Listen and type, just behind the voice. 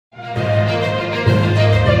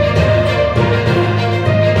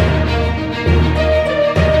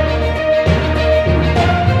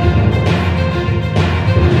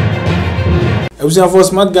Ebusia for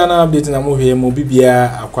smart Ghana update na mo hwe mo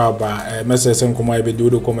bibia akwaba message nkomo e be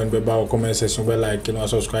do comment be ba o comment section be like no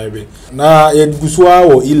subscribe na ye gusua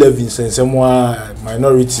wo E-levy sensemo a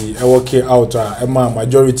minority e work out a ma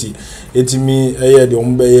majority etimi ye de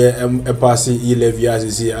ombe ye e pass E-levy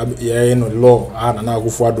as ye no law na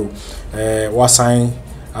agufo ado wa sign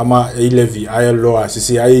ama E-levy aye law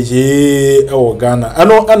asisi aye e wo Ghana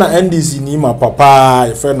ana NDC ni ma papa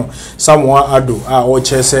e fe no Samuel Adom a o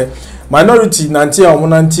chese minority nanti a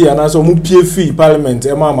omunanti anaso omu pie free parliament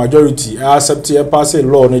ema majority accept e pass a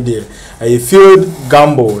law ne de a field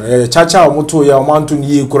gamble chacha omuto ya omanto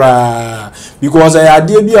ni yekura because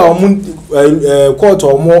ade bia omu court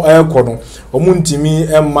omo ekono omuntimi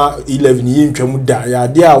emma E-levy ni yentwamu da ya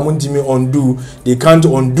ade a omuntimi undo they can't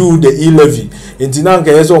undo the E-levy enti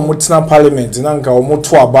nanka yeso omutena parliament nanka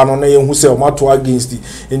omuto aba no na yehu se omato against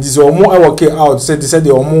enti so omo work out said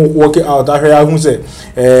the omo work out ahwe ahu se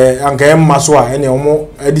anka emma so a ene omo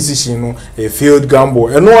decision no a field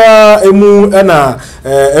gamble eno a emu na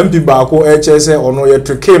MP baako chese ono ye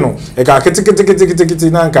trike no e ka kete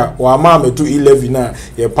nanka wa ma metu E-levy na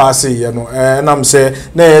ye pass ye no nam se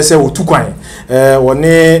na ye se otukwan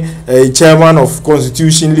woni chairman of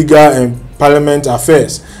Constitution, Legal and Parliament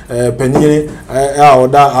Affairs penye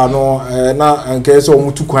oda ano na anke so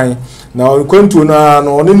omutukwan na kwantu na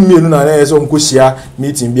no ne mienu na na so mkohia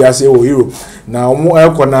meeting bi ase o Europe na omo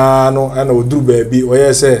ekona no na oduru ba bi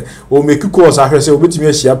oye se o make course ahwese obetumi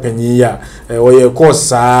ahia penye ya oye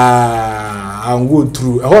course and go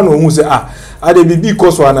through ho no hu se ade bibi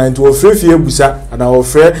course wa na nti o frefie busa na o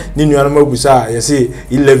fre ni nuanam abusa ye se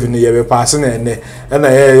E-levy no ye be pass na ene na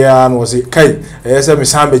ye ya no se kai ye se me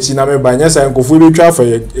sambe chi na me banya sa nkofo bi twa fa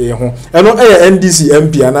ye ho eno NDC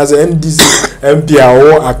MP anaze NDC MP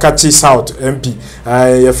awo Akachi South MP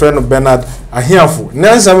ye friend of Bernard ahiafo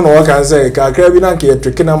nansam no wo kan say kakra bi na ke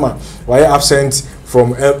trikina ma why absent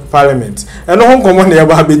from parliament and no common na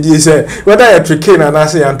ba be di say whether you trikina na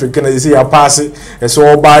say you trikina you say you pass e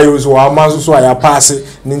so buy you so amanso so ya pass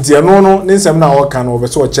nti no nsam na wo kan wo be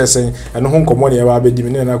so chesen and no common na ba be di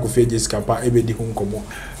me na Kofi Ejeskapa e be di ho common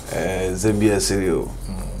Zambia serio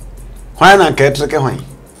why na ke trike hwan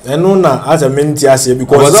eno na as a minti ase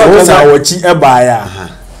because so sa wachi e ba ya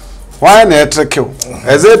why na trike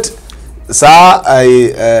is it sa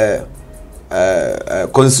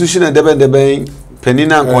constitution and deben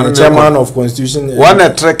penina chairman of Constitution one a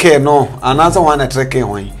treke no another one a treke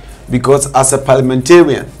hwan because as a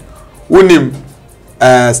parliamentarian unim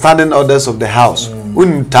standing orders of the house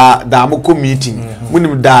unim da moko meeting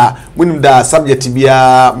unim da subject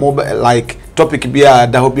bia like topic bia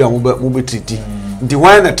da hobia mo treat ndi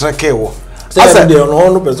one a treke wo say dey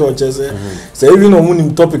on no person chese say even on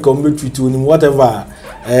unim topic on be treat unim whatever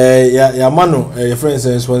ya mano your friends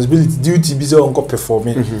responsibility duty be say onko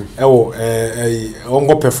performing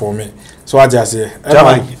onko performing so I just say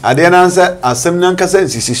ade na answer asem na nkasa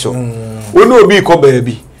nsisi so woni obi ko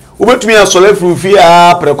baabi obetumi asole frufi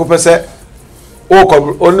a prekopese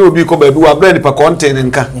oni obi ko baabi wa brand pa content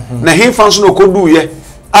nka na he fan so no kodu ye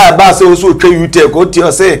a ba say so twa ute ko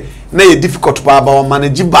ti say na ye difficult pa ba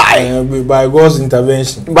manage by God's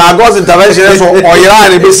intervention so oyira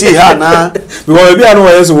na be see ha na because be anu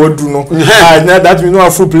yes wo do no that mean no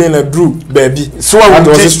full plane na drew baby so that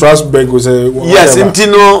was Strasbourg go say yes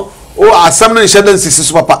intino o asam na shedan sisi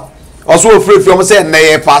so papa also free from say na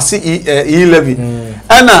ye pass E-levy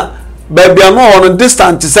ana baby anu on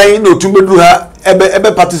distant say no tumbedu ha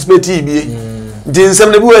ebe participate bi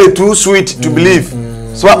dinsem na bi way too sweet to believe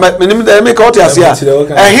so menim dey make out here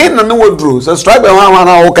hin na no wodru so strike by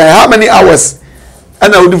one okay how many hours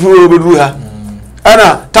ana odifu obedru ha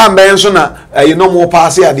ana time ben so na you know more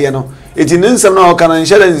pass ade no eti nsem na okana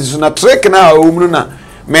insurance so na trick na omunu na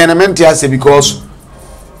menement ase because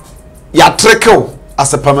ya trickle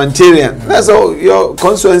as a parliamentarian that's all your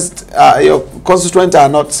constituents are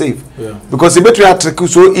not safe because you better trickle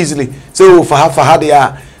so easily so for half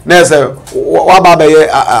ya na say wa baba ye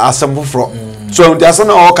asem fro so the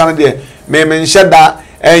asana all kind there me sheda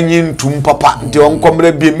enyin tum papa nti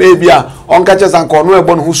onkomre bi maybe a onka chesa nkono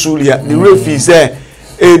ebo no husulia ni refi say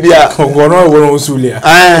ebia onkono ebo no husulia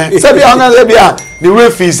say bi onga say bia ni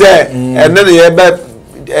refi say ene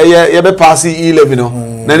ye be pass E-levy no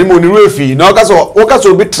na ni mo ni refi na oka so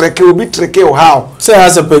obi treke o how say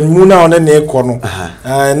as a penimu na one na ekono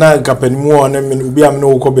na nka penimu one obi am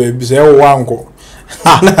no ko ba bi say wo anko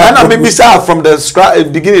and maybe start from the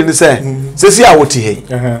beginning to say see I what he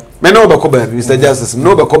me no be ko baby Mr. Justice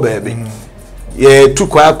no be ko baby ye tu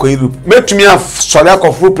kwa iru metumi afsori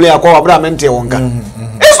akofo player kwa abra mente wonka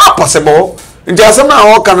it's not possible nti asem na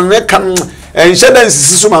wo kan ne kan and shedding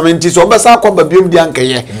so mamenti so besa kwa babium di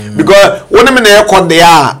ankeye because woni me na ekode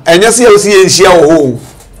a enye se osi enhia wo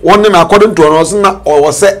woni me according to ono na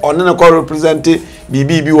o se one na ko represent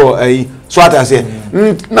bibi wo ayi so atase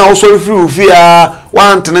na o so free ofia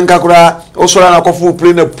want nka kura o so na kofu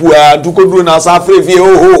play na pua dukodu na sa free vie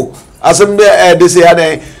oho asem de de se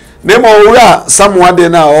adan nemo wura samwa de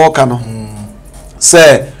na o ka no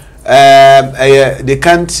say they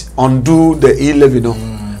can't undo the E-levy no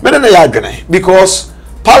me na ya adwene because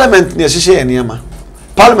parliament ne hihye enema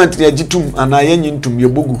parliament ne agitum ana yanyintum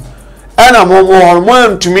yebogu ana mo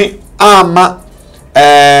ntumi ama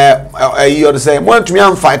you say mo ntumi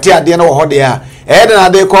am fight ade na wo hode a de na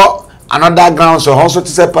de ko another ground so also to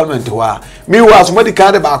say parliament wa me was mo di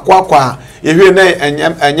ka de ba akwa yehwe na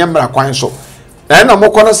enyemra kwan so na mo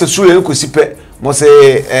kono se su e kosipe mo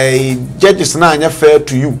say judges na anya fair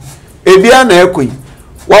to you ebia na ekoi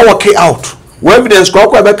wa work out we evidence ko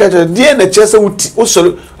be ka die na chese wo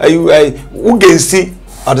so wo gensi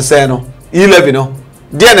ade say no E-levy no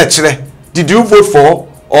die na kire did you vote for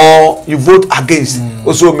or you vote against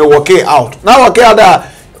also me work out now work out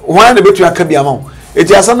that why na betu aka bia ma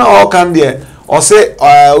eti asa na all can there or say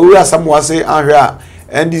we are someone say ahwa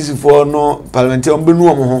NDC for no parliamentary ombenu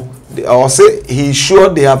omo ho or say he sure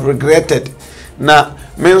they have regretted na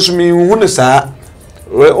menso mi hunu sa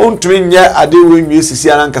ontumi nye ade we nwie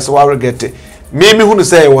sisi anka se wa regret me hunu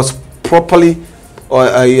say it was properly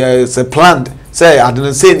planned say I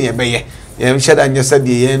didn't say ne be ye shada nye said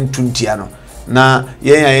ye ntuntia no na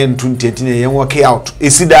ye ntuntia ne ye work out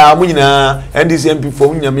esida mu nyina NDC MP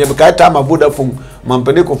for nyam ye ka ta ma Vodafone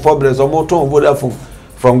mampene ko forbres o moto Vodafone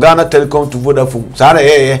from Ghana Telecom to Vodafone sare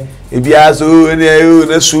ye ebia so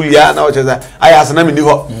na sulia na o cheza aya na me ni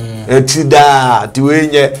ho etida ti we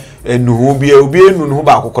nye enuhu bia obi enuhu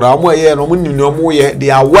ba kokora mo ye no mo nim no mo ye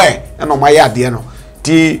they are aware na mo ya de no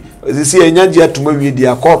ti sisi enyaji atuma wi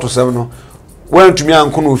dia court sem no wantumi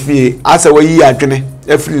anko no fie asa wayi adwene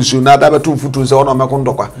afiri nsu na da betu mfutu se ono meko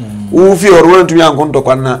ndokwa wo fie oro wantumi anko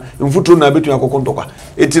ndokwa na mfutu na betu akoko ndokwa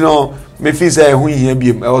eti no me fi say hu hia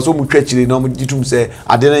biem e wo mu twachiri na mo gitum se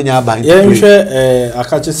ade na nya aban ye nhwe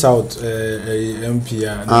akachi south MP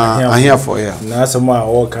na here for yeah na asema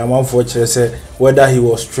o ka manfo kire say whether he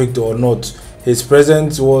was strict or not his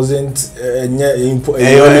presence wasn't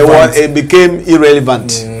it became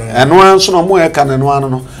irrelevant and one so no mo e kan no ano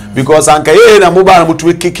no because anka ye na mobile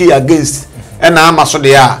mutu kiki against and na amaso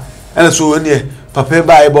de a and so ne papa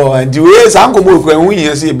bible and the way sanko mo ko hu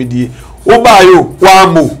yin se ebidie wo ba yo wa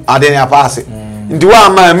mo ade na pass ndi wa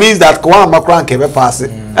ma means that kwa ma kran ke be pass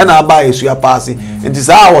and na ba yesu ya pass it is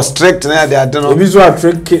I was strict na they don't know visual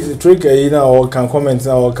trick na or can comment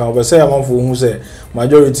na or can be say amanfo hu say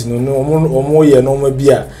majority no omo ye no ma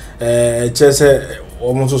bia chese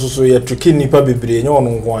omo so ye tricky nipa bebre nye ono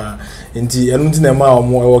nko a nti enu nti na ma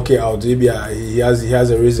omo work out bia he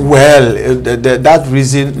has a reason. Well that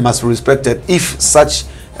reason must be respected if such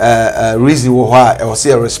reason why I was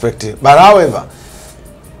respected, but however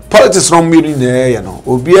politics no mean you know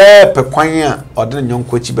obi e pe kwan a odene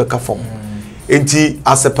nyonko chi beka form nti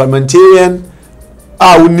as a parliamentarian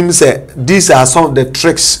unim say these are some of the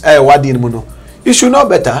tricks wadi mu no you should know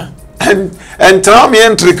better and tell me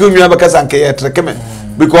and trick you because anke trick me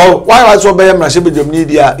because why was so be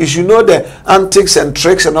media you should know the antics and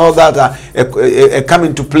tricks and all that are come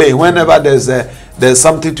into play whenever there's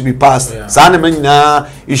something to be passed sana menina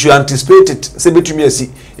you should anticipate it say betumi asi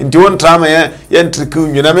nti won trama ye trick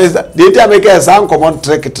you na me dey make us an common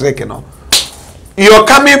trick no your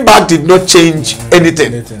coming back did not change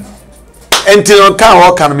anything. Until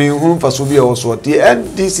can me whom for so be also the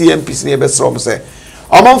NDC MPs near best from say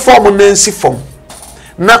among form Nancy form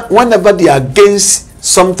now whenever they are against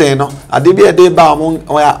something no be a day ba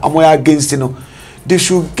among against they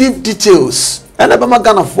should give details and abama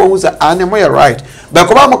Ghana forms and am right but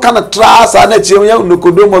come kind of trust and no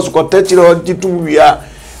kodomos ko techiro jitum we are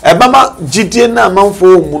abama gidie na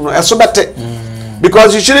amanfo mu no eso bete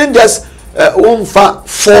because you shouldn't just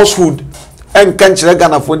falsehood and can't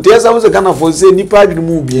Ghana for days. I was a Ghana for say nipa adwene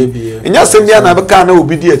mu bie enya sem dia na be ka na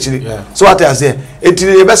obi di akiri so what I say it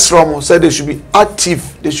is the best from said they should be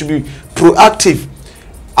active, they should be proactive.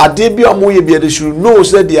 Ade bi omo ye bi they should know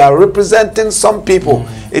that they are representing some people.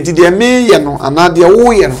 It is the me ye no ana de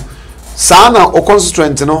wo ye no sa na o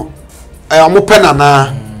constituent no omo pena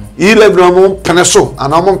na E-levy omo pene so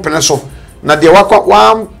ana omo pene so na de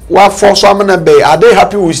wa force am na be are they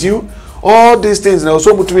happy with you all these things na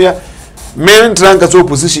so mutumi men tranka so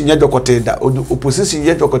opposition ye dokote da opposition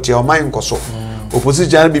ye dokote o man nkoso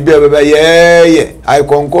opposition bibia beba ye I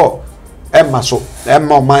konko emma so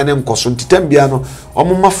emma o man nkoso titem bia no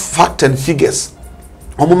omuma fact and figures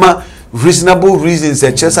omuma reasonable reasons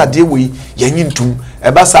e chesa de we yanyintum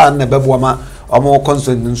e ba sa na bebo ma omo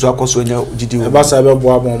constituent nso akoso nya gidi e ba sa bebo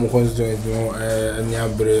omo constituent no nya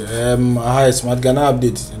bre hi smart Ghana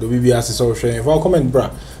update do BBS so share for comment bra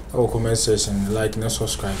or comment section like and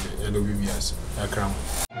subscribe do BBS akram